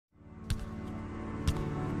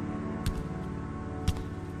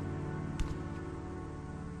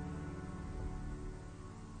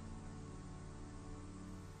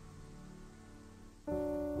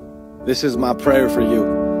This is my prayer for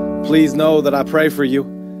you. Please know that I pray for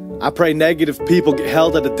you. I pray negative people get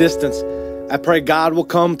held at a distance. I pray God will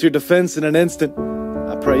come to your defense in an instant.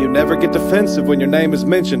 I pray you never get defensive when your name is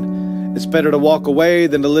mentioned. It's better to walk away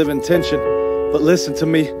than to live in tension. But listen to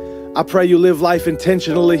me. I pray you live life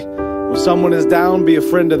intentionally. When someone is down, be a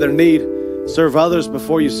friend to their need. Serve others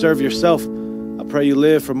before you serve yourself. I pray you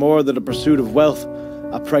live for more than a pursuit of wealth.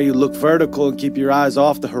 I pray you look vertical and keep your eyes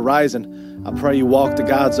off the horizon. I pray you walk to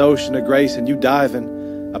God's ocean of grace and you dive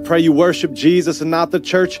in. I pray you worship Jesus and not the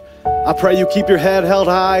church. I pray you keep your head held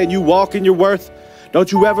high and you walk in your worth.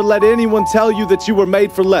 Don't you ever let anyone tell you that you were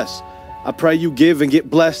made for less. I pray you give and get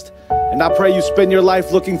blessed. And I pray you spend your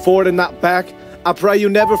life looking forward and not back. I pray you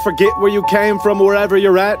never forget where you came from, wherever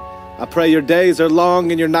you're at. I pray your days are long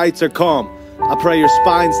and your nights are calm. I pray your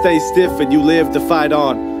spine stays stiff and you live to fight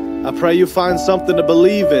on. I pray you find something to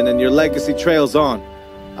believe in and your legacy trails on.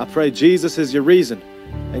 I pray Jesus is your reason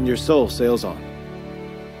and your soul sails on.